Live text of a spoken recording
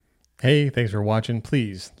Hey, thanks for watching.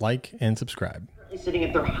 Please like and subscribe. Sitting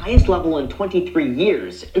at their highest level in 23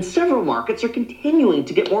 years, and several markets are continuing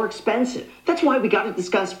to get more expensive. That's why we got to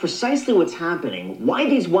discuss precisely what's happening, why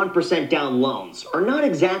these 1% down loans are not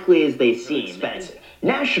exactly as they seem expensive.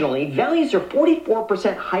 Nationally, values are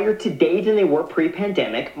 44% higher today than they were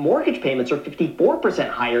pre-pandemic, mortgage payments are 54%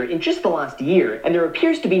 higher in just the last year, and there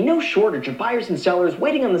appears to be no shortage of buyers and sellers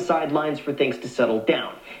waiting on the sidelines for things to settle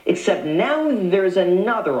down. Except now there's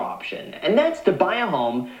another option, and that's to buy a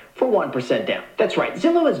home for 1% down. That's right,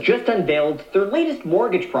 Zillow has just unveiled their latest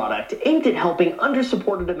mortgage product aimed at helping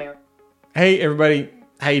undersupported Americans. Hey everybody,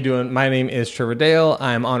 how you doing? My name is Trevor Dale.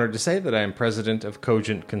 I'm honored to say that I am president of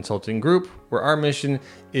Cogent Consulting Group, where our mission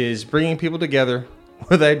is bringing people together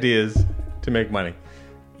with ideas to make money.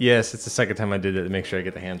 Yes, it's the second time I did it to make sure I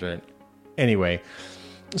get the hands right. Anyway,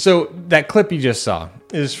 so that clip you just saw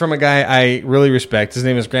is from a guy I really respect. His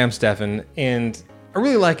name is Graham Stephan, and I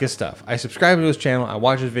really like his stuff. I subscribe to his channel, I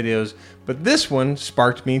watch his videos, but this one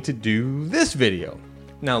sparked me to do this video.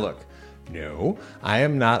 Now look, no, I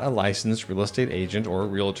am not a licensed real estate agent or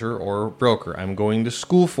realtor or broker. I'm going to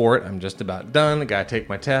school for it. I'm just about done. I gotta take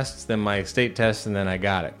my tests, then my state tests, and then I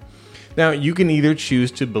got it. Now, you can either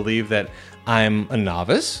choose to believe that I'm a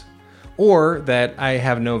novice or that I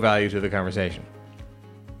have no value to the conversation.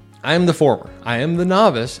 I am the former. I am the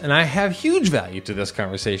novice, and I have huge value to this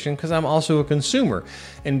conversation because I'm also a consumer.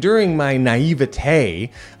 And during my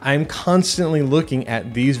naivete, I'm constantly looking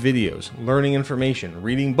at these videos, learning information,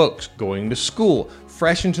 reading books, going to school,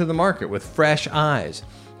 fresh into the market with fresh eyes.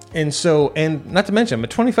 And not to mention, I'm a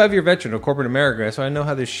 25-year veteran of corporate America, so I know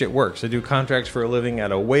how this shit works. I do contracts for a living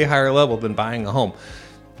at a way higher level than buying a home.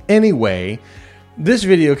 Anyway, this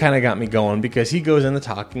video kind of got me going because he goes into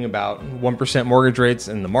talking about 1% mortgage rates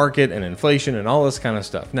in the market and inflation and all this kind of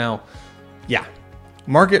stuff. Now, yeah,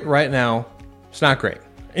 market right now, it's not great.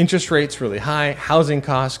 Interest rates really high. Housing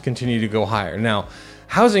costs continue to go higher. Now,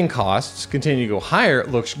 housing costs continue to go higher.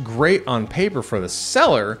 It looks great on paper for the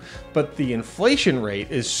seller, but the inflation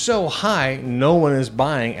rate is so high, no one is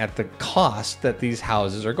buying at the cost that these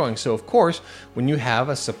houses are going. So, of course, when you have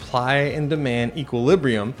a supply and demand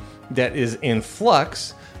equilibrium that is in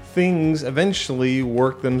flux, things eventually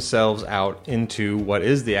work themselves out into what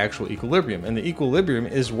is the actual equilibrium. And the equilibrium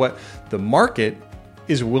is what the market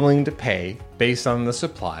is willing to pay based on the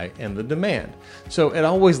supply and the demand. So it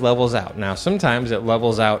always levels out. Now, sometimes it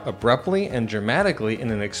levels out abruptly and dramatically in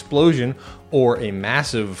an explosion or a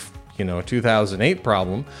massive, 2008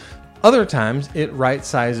 problem. Other times it right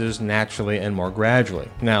sizes naturally and more gradually.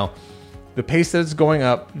 Now, the pace that it's going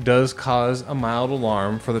up does cause a mild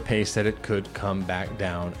alarm for the pace that it could come back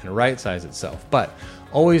down and right size itself. But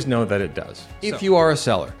always know that it does. If you are a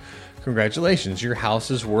seller, congratulations, your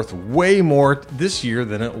house is worth way more this year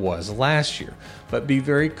than it was last year. But be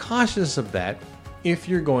very cautious of that if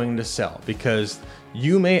you're going to sell, because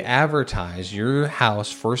you may advertise your house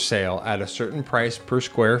for sale at a certain price per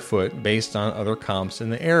square foot based on other comps in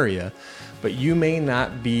the area, but you may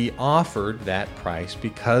not be offered that price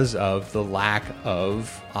because of the lack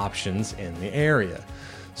of options in the area.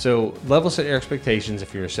 So level set your expectations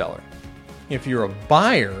if you're a seller. If you're a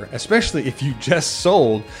buyer, especially if you just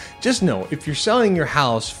sold, just know if you're selling your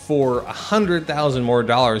house for $100,000 more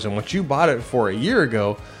than what you bought it for a year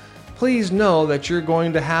ago, please know that you're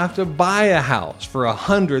going to have to buy a house for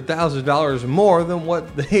 $100,000 more than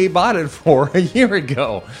what they bought it for a year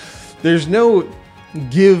ago. There's no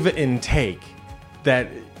give and take that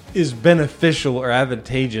is beneficial or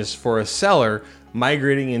advantageous for a seller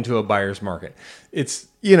migrating into a buyer's market. It's,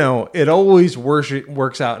 it always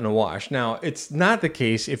works out in a wash. Now, it's not the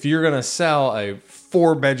case if you're going to sell a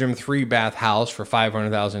 4-bedroom, 3-bath house for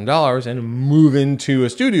 $500,000 and move into a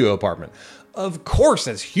studio apartment. Of course,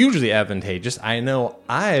 that's hugely advantageous. I know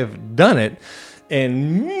I've done it,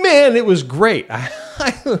 and man, it was great. I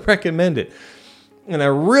highly recommend it. And I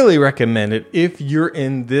really recommend it if you're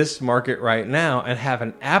in this market right now and have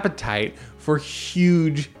an appetite for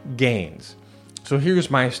huge gains. So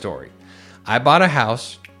here's my story. I bought a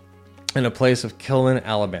house in a place of Killen,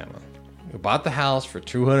 Alabama. We bought the house for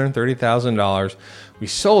 $230,000. We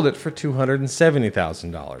sold it for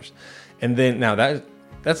 $270,000. And then, now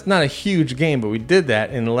that's not a huge gain, but we did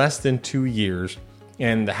that in less than 2 years.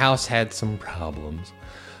 And the house had some problems,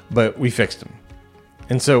 but we fixed them.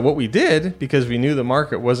 And so what we did, because we knew the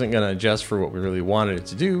market wasn't going to adjust for what we really wanted it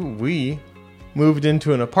to do, we moved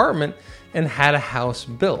into an apartment and had a house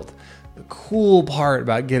built. The cool part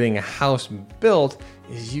about getting a house built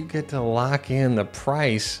is you get to lock in the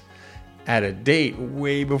price at a date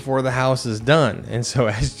way before the house is done. And so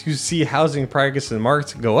as you see housing prices and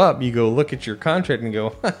markets go up, you go look at your contract and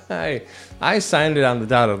go, I signed it on the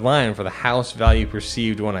dotted line for the house value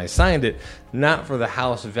perceived when I signed it, not for the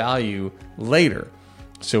house value later.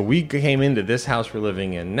 So we came into this house we're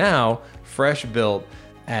living in now, fresh built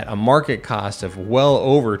at a market cost of well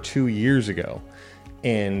over 2 years ago.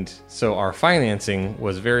 And so our financing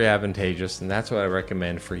was very advantageous, and that's what I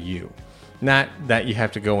recommend for you. Not that you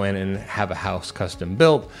have to go in and have a house custom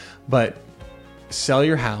built, but sell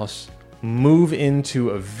your house, move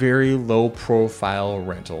into a very low profile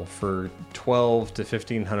rental for $1,200 to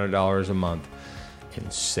 $1,500 a month,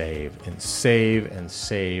 and save and save and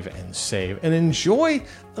save and save and enjoy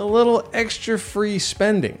a little extra free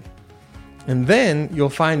spending. And then you'll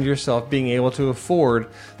find yourself being able to afford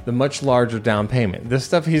the much larger down payment. This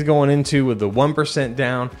stuff he's going into with the 1%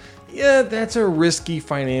 down, yeah, that's a risky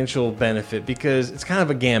financial benefit because it's kind of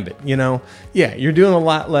a gambit, you know? Yeah, you're doing a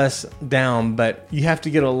lot less down, but you have to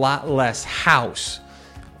get a lot less house.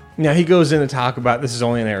 Now, he goes in to talk about this is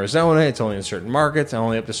only in Arizona, it's only in certain markets,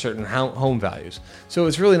 only up to certain home values. So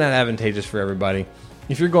it's really not advantageous for everybody.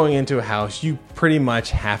 If you're going into a house, you pretty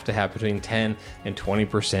much have to have between 10 and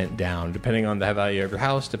 20% down, depending on the value of your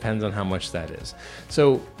house, depends on how much that is.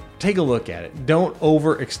 So take a look at it. Don't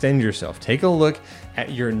overextend yourself. Take a look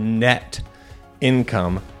at your net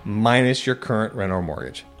income minus your current rent or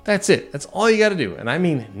mortgage. That's it. That's all you got to do. And I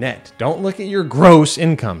mean net. Don't look at your gross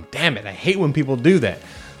income. Damn it. I hate when people do that.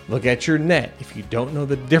 Look at your net. If you don't know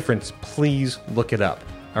the difference, please look it up.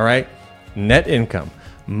 All right? Net income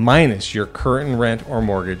minus your current rent or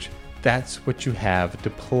mortgage. That's what you have to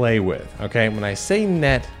play with. Okay? When I say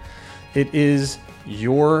net, it is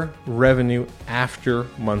your revenue after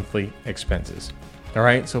monthly expenses. All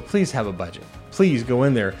right? So please have a budget. Please go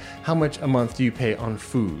in there. How much a month do you pay on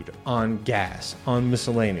food, on gas, on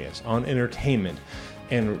miscellaneous, on entertainment?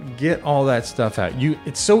 And get all that stuff out.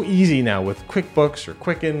 It's so easy now with QuickBooks or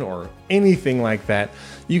Quicken or anything like that.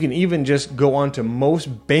 You can even just go onto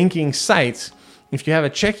most banking sites. If you have a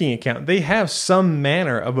checking account, they have some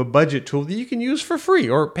manner of a budget tool that you can use for free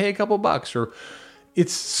or pay a couple bucks. Or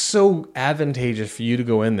it's so advantageous for you to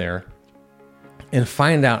go in there and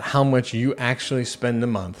find out how much you actually spend a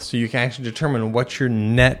month, so you can actually determine what your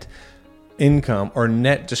net income or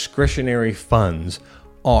net discretionary funds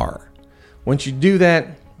are. Once you do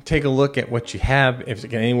that, take a look at what you have. If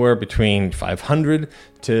it's anywhere between $500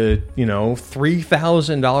 to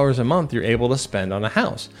 $3,000 a month, you're able to spend on a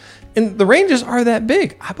house. And the ranges are that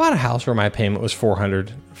big. I bought a house where my payment was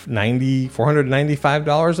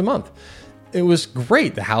 $495 a month. It was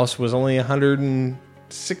great. The house was only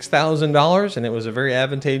 $106,000, and it was a very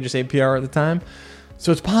advantageous APR at the time.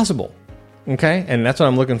 So it's possible. Okay, and that's what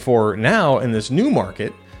I'm looking for now in this new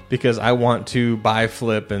market, because I want to buy,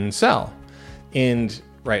 flip, and sell. And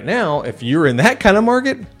right now, if you're in that kind of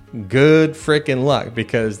market, good freaking luck,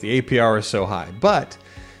 because the APR is so high. But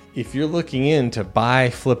if you're looking in to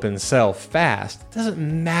buy, flip, and sell fast, it doesn't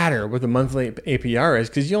matter what the monthly APR is,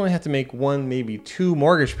 because you only have to make 1, maybe 2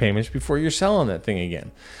 mortgage payments before you're selling that thing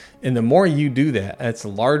again. And the more you do that, that's the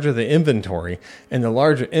larger the inventory and the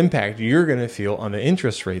larger impact you're going to feel on the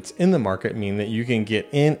interest rates in the market, mean that you can get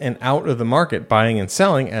in and out of the market buying and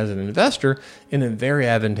selling as an investor in a very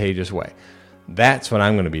advantageous way. That's what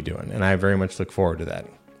I'm going to be doing, and I very much look forward to that.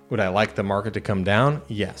 Would I like the market to come down?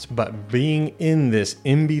 Yes, but being in this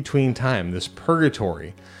in-between time, this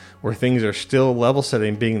purgatory, where things are still level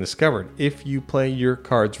setting, being discovered, if you play your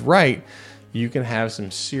cards right, you can have some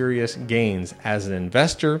serious gains as an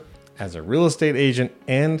investor, as a real estate agent,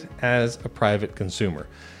 and as a private consumer.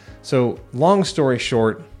 So long story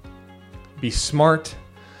short, be smart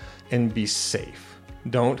and be safe.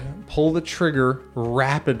 Don't pull the trigger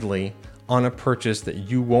rapidly on a purchase that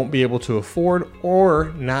you won't be able to afford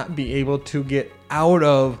or not be able to get out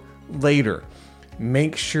of later.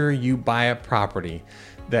 Make sure you buy a property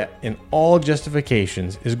that in all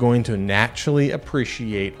justifications is going to naturally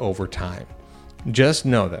appreciate over time. Just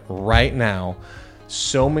know that right now,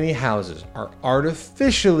 so many houses are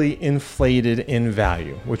artificially inflated in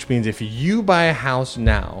value, which means if you buy a house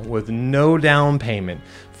now with no down payment,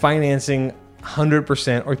 financing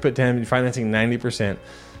 100%, or you put down financing 90%,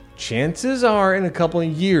 chances are in a couple of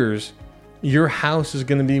years, your house is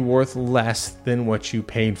going to be worth less than what you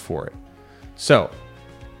paid for it. So,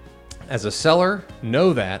 as a seller,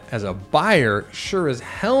 know that. As a buyer, sure as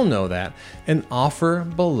hell know that, and offer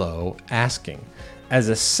below asking. As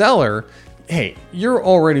a seller, hey, you're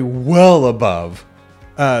already well above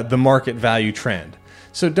the market value trend.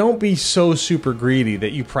 So don't be so super greedy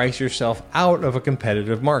that you price yourself out of a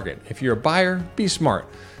competitive market. If you're a buyer, be smart.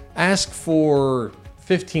 Ask for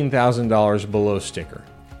 $15,000 below sticker.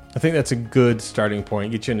 I think that's a good starting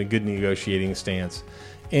point. Get you in a good negotiating stance.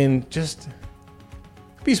 And just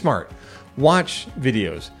be smart. Watch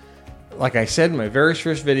videos. Like I said in my very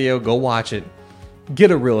first video, go watch it.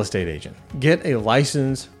 Get a real estate agent. Get a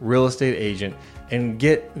licensed real estate agent and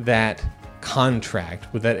get that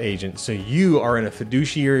contract with that agent so you are in a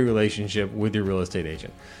fiduciary relationship with your real estate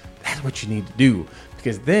agent. That's what you need to do,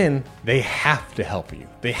 because then they have to help you.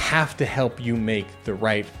 They have to help you make the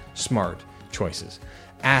right, smart choices.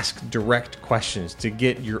 Ask direct questions to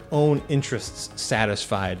get your own interests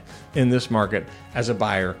satisfied in this market as a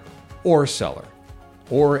buyer or seller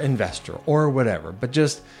or investor or whatever. But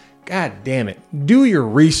just, God damn it, do your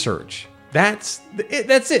research. That's it.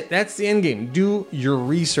 That's the end game. Do your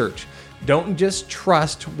research. Don't just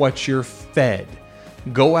trust what you're fed.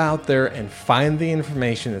 Go out there and find the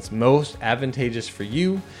information that's most advantageous for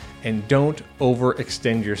you, and don't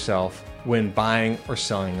overextend yourself when buying or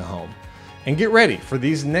selling a home. And get ready for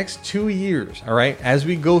these next 2 years, all right, as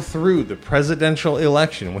we go through the presidential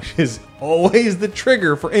election, which is always the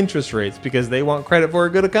trigger for interest rates because they want credit for a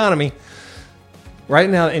good economy. Right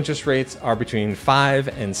now, the interest rates are between 5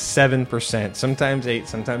 and 7%, sometimes 8,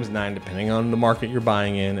 sometimes 9, depending on the market you're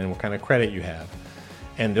buying in and what kind of credit you have.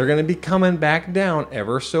 And they're going to be coming back down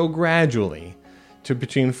ever so gradually to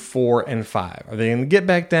between 4 and 5. Are they going to get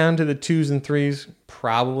back down to the 2s and 3s?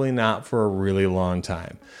 Probably not for a really long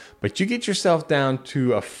time. But you get yourself down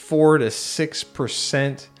to a 4 to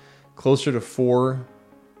 6%, closer to 4,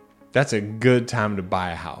 that's a good time to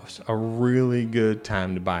buy a house. A really good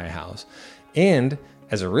time to buy a house. And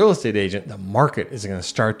as a real estate agent, the market is going to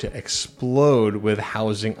start to explode with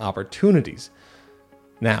housing opportunities.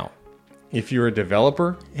 Now, if you're a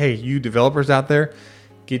developer, hey, you developers out there,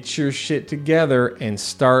 get your shit together and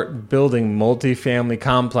start building multifamily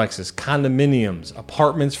complexes, condominiums,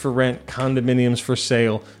 apartments for rent, condominiums for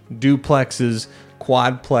sale, duplexes,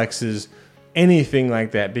 quadplexes, anything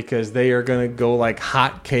like that, because they are going to go like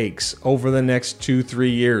hotcakes over the next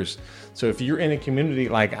 2-3 years. So if you're in a community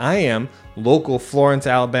like I am, local Florence,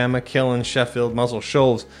 Alabama, Killen, Sheffield, Muscle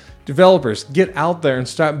Shoals, developers, get out there and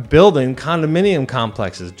start building condominium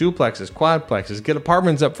complexes, duplexes, quadplexes, get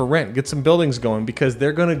apartments up for rent, get some buildings going, because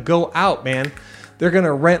they're going to go out, man. They're going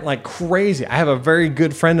to rent like crazy. I have a very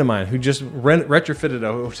good friend of mine who just retrofitted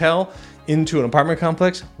a hotel into an apartment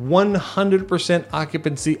complex, 100%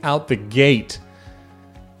 occupancy out the gate.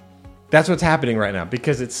 That's what's happening right now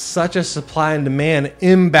because it's such a supply and demand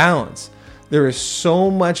imbalance. There is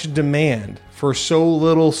so much demand for so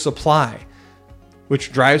little supply,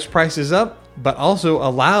 which drives prices up, but also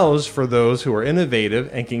allows for those who are innovative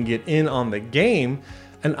and can get in on the game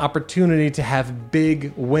an opportunity to have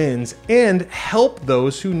big wins and help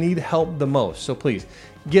those who need help the most. So please,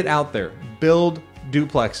 get out there, build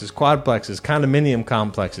duplexes, quadplexes, condominium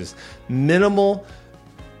complexes, minimal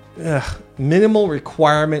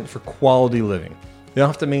requirement for quality living. You don't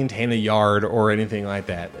have to maintain a yard or anything like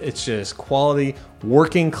that. It's just quality,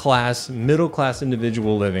 working class, middle class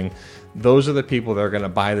individual living. Those are the people that are going to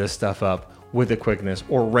buy this stuff up with a quickness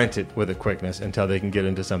or rent it with a quickness until they can get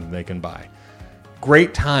into something they can buy.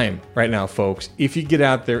 Great time right now, folks, if you get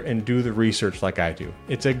out there and do the research like I do.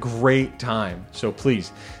 It's a great time. So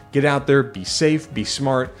please get out there, be safe, be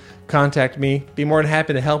smart, contact me, be more than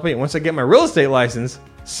happy to help me. And once I get my real estate license,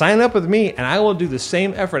 sign up with me and I will do the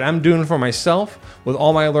same effort I'm doing for myself with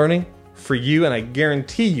all my learning for you. And I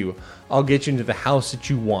guarantee you, I'll get you into the house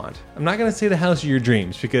that you want. I'm not going to say the house of your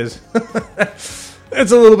dreams because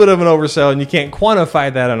it's a little bit of an oversell and you can't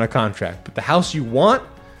quantify that on a contract. But the house you want,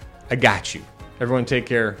 I got you. Everyone take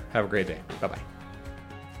care. Have a great day. Bye-bye.